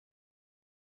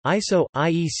ISO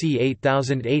IEC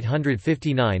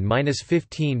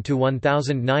 8859-15 to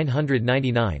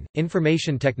 1999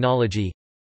 Information Technology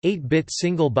 8-bit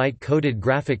single-byte coded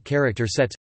graphic character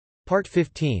sets. Part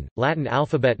 15, Latin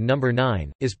alphabet number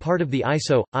 9, is part of the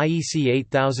ISO IEC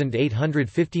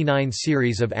 8859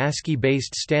 series of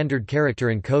ASCII-based standard character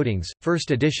encodings,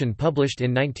 first edition published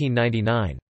in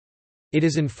 1999. It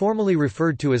is informally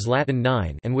referred to as Latin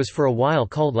 9 and was for a while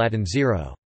called Latin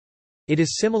 0. It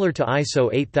is similar to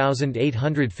ISO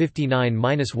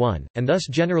 8859-1, and thus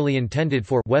generally intended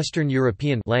for Western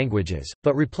European languages,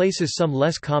 but replaces some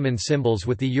less common symbols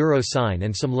with the euro sign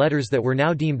and some letters that were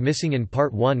now deemed missing in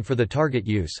Part 1 for the target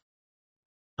use.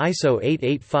 ISO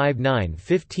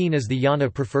 8859-15 is the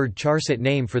IANA preferred charset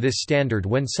name for this standard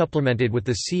when supplemented with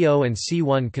the CO and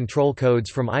C1 control codes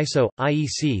from ISO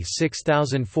IEC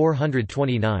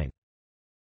 6429.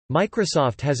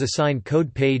 Microsoft has assigned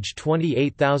code page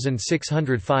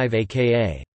 28605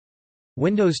 aka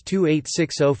Windows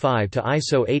 28605 to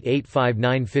ISO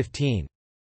 8859-15.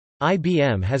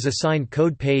 IBM has assigned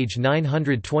code page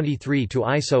 923 to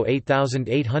ISO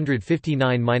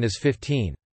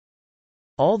 8859-15.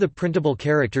 All the printable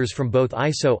characters from both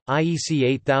ISO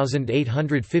IEC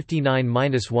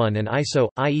 8859-1 and ISO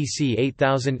IEC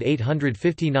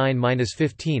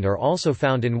 8859-15 are also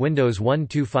found in Windows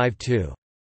 1252.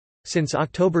 Since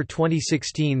October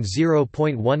 2016,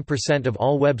 0.1% of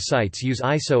all websites use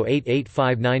ISO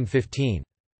 8859-15.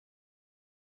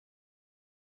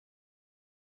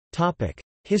 Topic: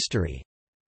 History.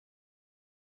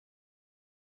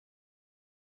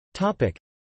 Topic: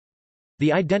 The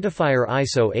identifier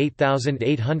ISO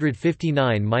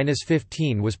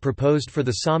 8859-15 was proposed for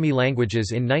the Sami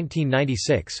languages in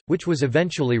 1996, which was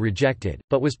eventually rejected,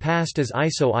 but was passed as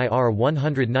ISO IR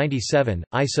 197.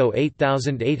 ISO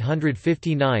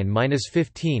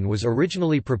 8859-15 was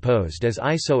originally proposed as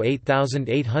ISO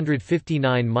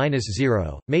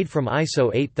 8859-0, made from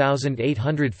ISO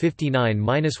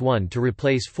 8859-1 to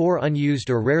replace 4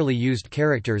 unused or rarely used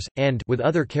characters, and with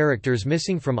other characters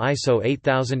missing from ISO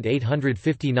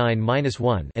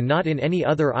 8859-1 and not in any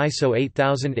other ISO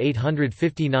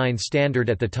 8859 standard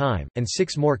at the time, and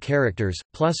 6 more characters,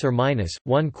 plus or minus,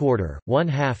 1/4,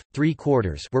 1/2,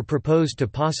 3/4 were proposed to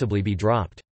possibly be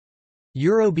dropped.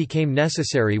 Euro became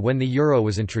necessary when the euro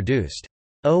was introduced.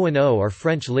 O and O are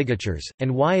French ligatures,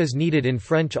 and Y is needed in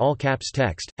French all-caps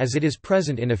text, as it is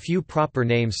present in a few proper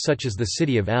names such as the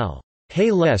city of L.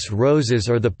 Les Roses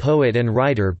or the poet and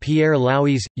writer Pierre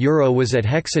Louis. Euro was at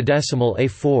hexadecimal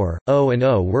A4, O and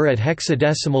O were at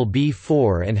hexadecimal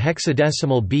B4 and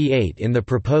hexadecimal B8 in the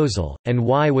proposal, and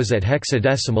Y was at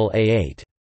hexadecimal A8.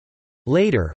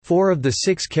 Later, 4 of the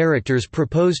 6 characters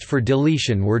proposed for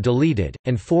deletion were deleted,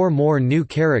 and 4 more new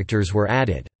characters were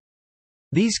added.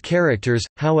 These characters,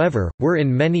 however, were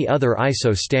in many other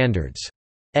ISO standards.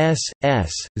 S,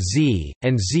 Z,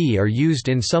 and Z are used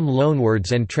in some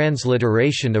loanwords and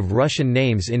transliteration of Russian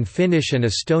names in Finnish and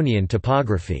Estonian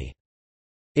typography.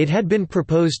 It had been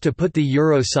proposed to put the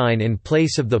euro sign in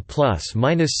place of the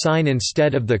plus-minus sign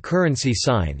instead of the currency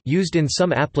sign, used in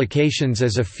some applications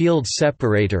as a field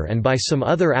separator and by some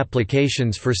other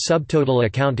applications for subtotal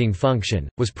accounting function,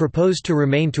 was proposed to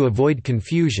remain to avoid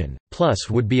confusion, plus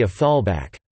would be a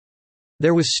fallback.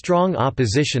 There was strong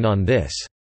opposition on this.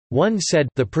 One said,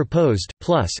 the proposed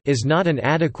plus is not an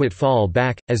adequate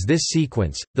fallback, as this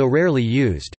sequence, though rarely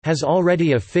used, has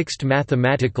already a fixed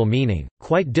mathematical meaning,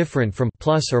 quite different from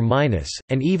plus or minus,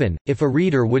 and even, if a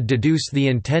reader would deduce the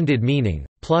intended meaning,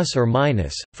 plus or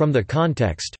minus, from the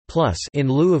context, plus in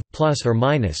lieu of plus or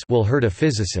minus will hurt a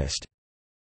physicist's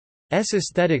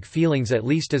aesthetic feelings at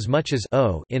least as much as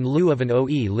O in lieu of an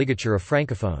OE ligature of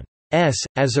francophone. As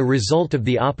a result of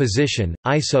the opposition,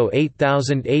 ISO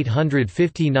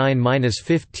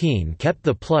 8859-15 kept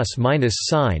the plus-minus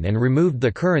sign and removed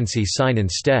the currency sign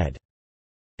instead.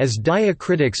 As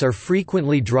diacritics are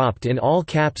frequently dropped in all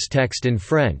caps text in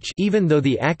French, even though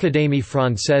the Académie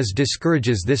Française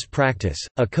discourages this practice,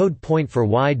 a code point for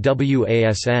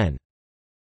YWASN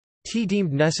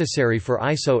deemed necessary for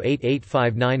ISO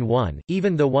 88591,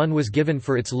 even though one was given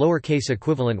for its lowercase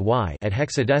equivalent Y at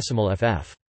hexadecimal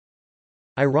FF.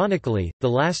 Ironically, the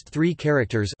last 3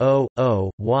 characters O, O,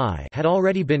 Y had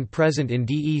already been present in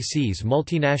DEC's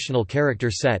Multinational Character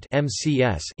Set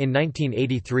 (MCS) in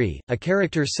 1983, a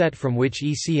character set from which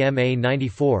ECMA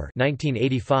 94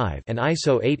 (1985) and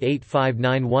ISO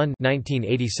 88591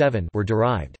 (1987) were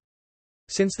derived.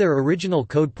 Since their original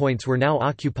code points were now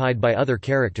occupied by other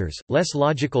characters, less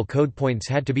logical code points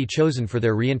had to be chosen for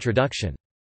their reintroduction.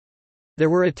 There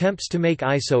were attempts to make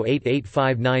ISO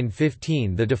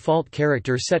 885915 the default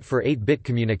character set for 8-bit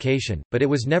communication, but it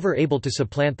was never able to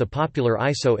supplant the popular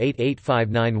ISO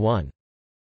 88591.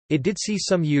 It did see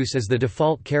some use as the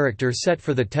default character set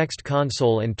for the text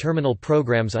console and terminal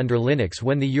programs under Linux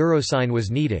when the eurosign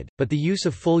was needed, but the use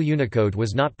of full Unicode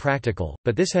was not practical,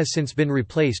 but this has since been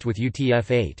replaced with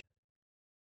UTF-8.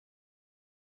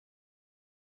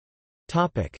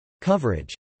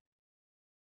 Coverage.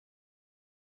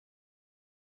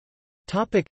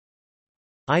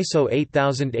 ISO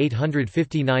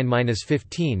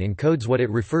 8859-15 encodes what it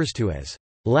refers to as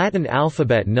Latin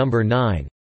alphabet number 9.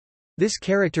 This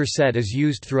character set is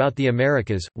used throughout the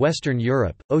Americas, Western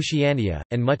Europe, Oceania,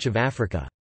 and much of Africa.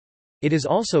 It is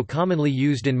also commonly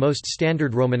used in most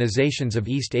standard romanizations of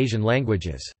East Asian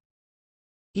languages.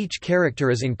 Each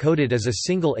character is encoded as a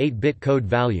single 8-bit code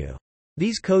value.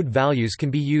 These code values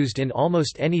can be used in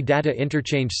almost any data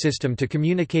interchange system to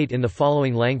communicate in the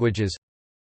following languages: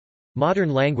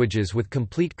 modern languages with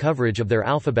complete coverage of their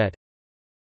alphabet.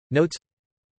 Notes.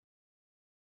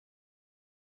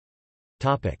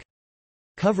 Topic: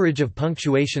 Coverage of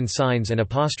punctuation signs and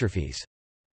apostrophes.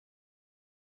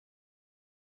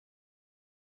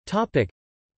 Topic: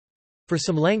 For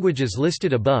some languages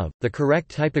listed above, the correct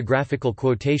typographical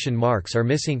quotation marks are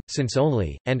missing, since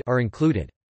only and are included.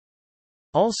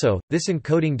 Also, this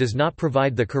encoding does not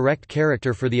provide the correct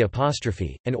character for the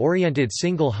apostrophe, and oriented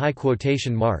single high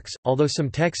quotation marks, although some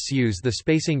texts use the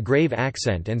spacing grave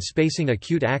accent and spacing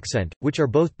acute accent, which are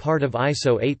both part of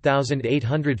ISO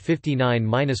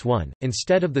 8859-1,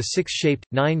 instead of the 6-shaped,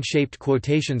 9-shaped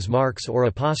quotations marks or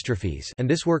apostrophes, and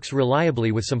this works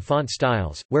reliably with some font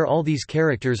styles, where all these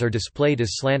characters are displayed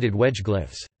as slanted wedge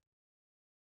glyphs.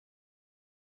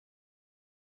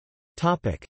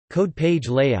 Code page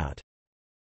layout.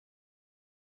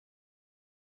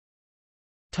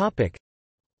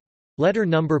 Letter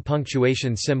number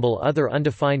punctuation symbol. Other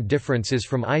undefined differences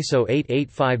from ISO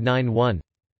 88591.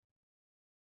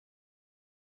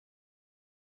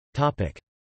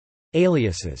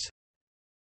 Aliases.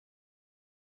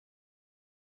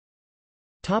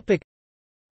 ISO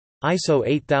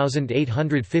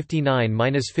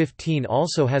 8859-15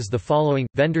 also has the following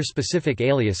vendor-specific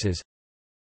aliases: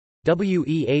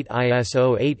 WE8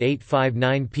 ISO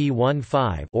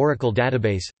 8859P15 Oracle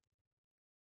database.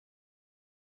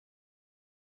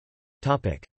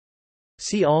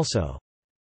 See also: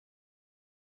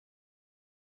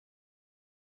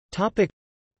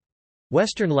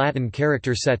 Western Latin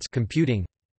character sets computing.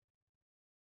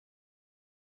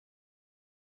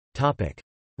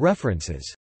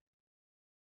 References.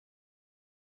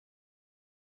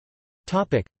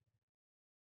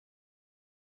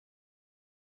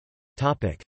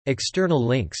 External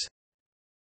links.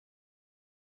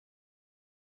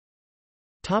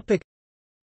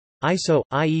 ISO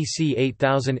IEC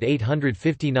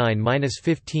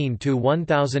 8859-15 to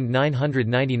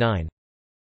 1999.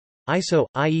 ISO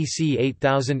IEC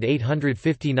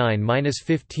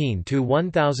 8859-15 to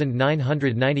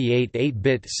 1998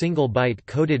 8-bit single byte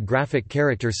coded graphic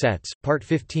character sets, Part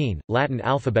 15, Latin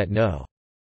alphabet No.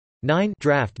 9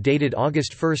 draft dated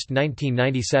August 1,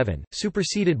 1997,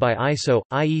 superseded by ISO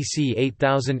IEC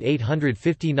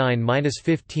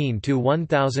 8859-15 to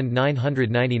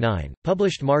 1999,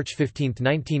 published March 15,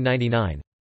 1999.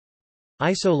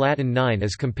 ISO Latin 9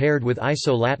 as compared with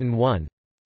ISO Latin 1.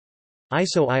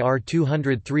 ISO IR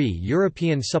 203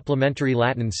 European Supplementary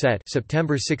Latin Set,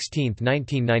 September 16,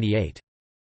 1998.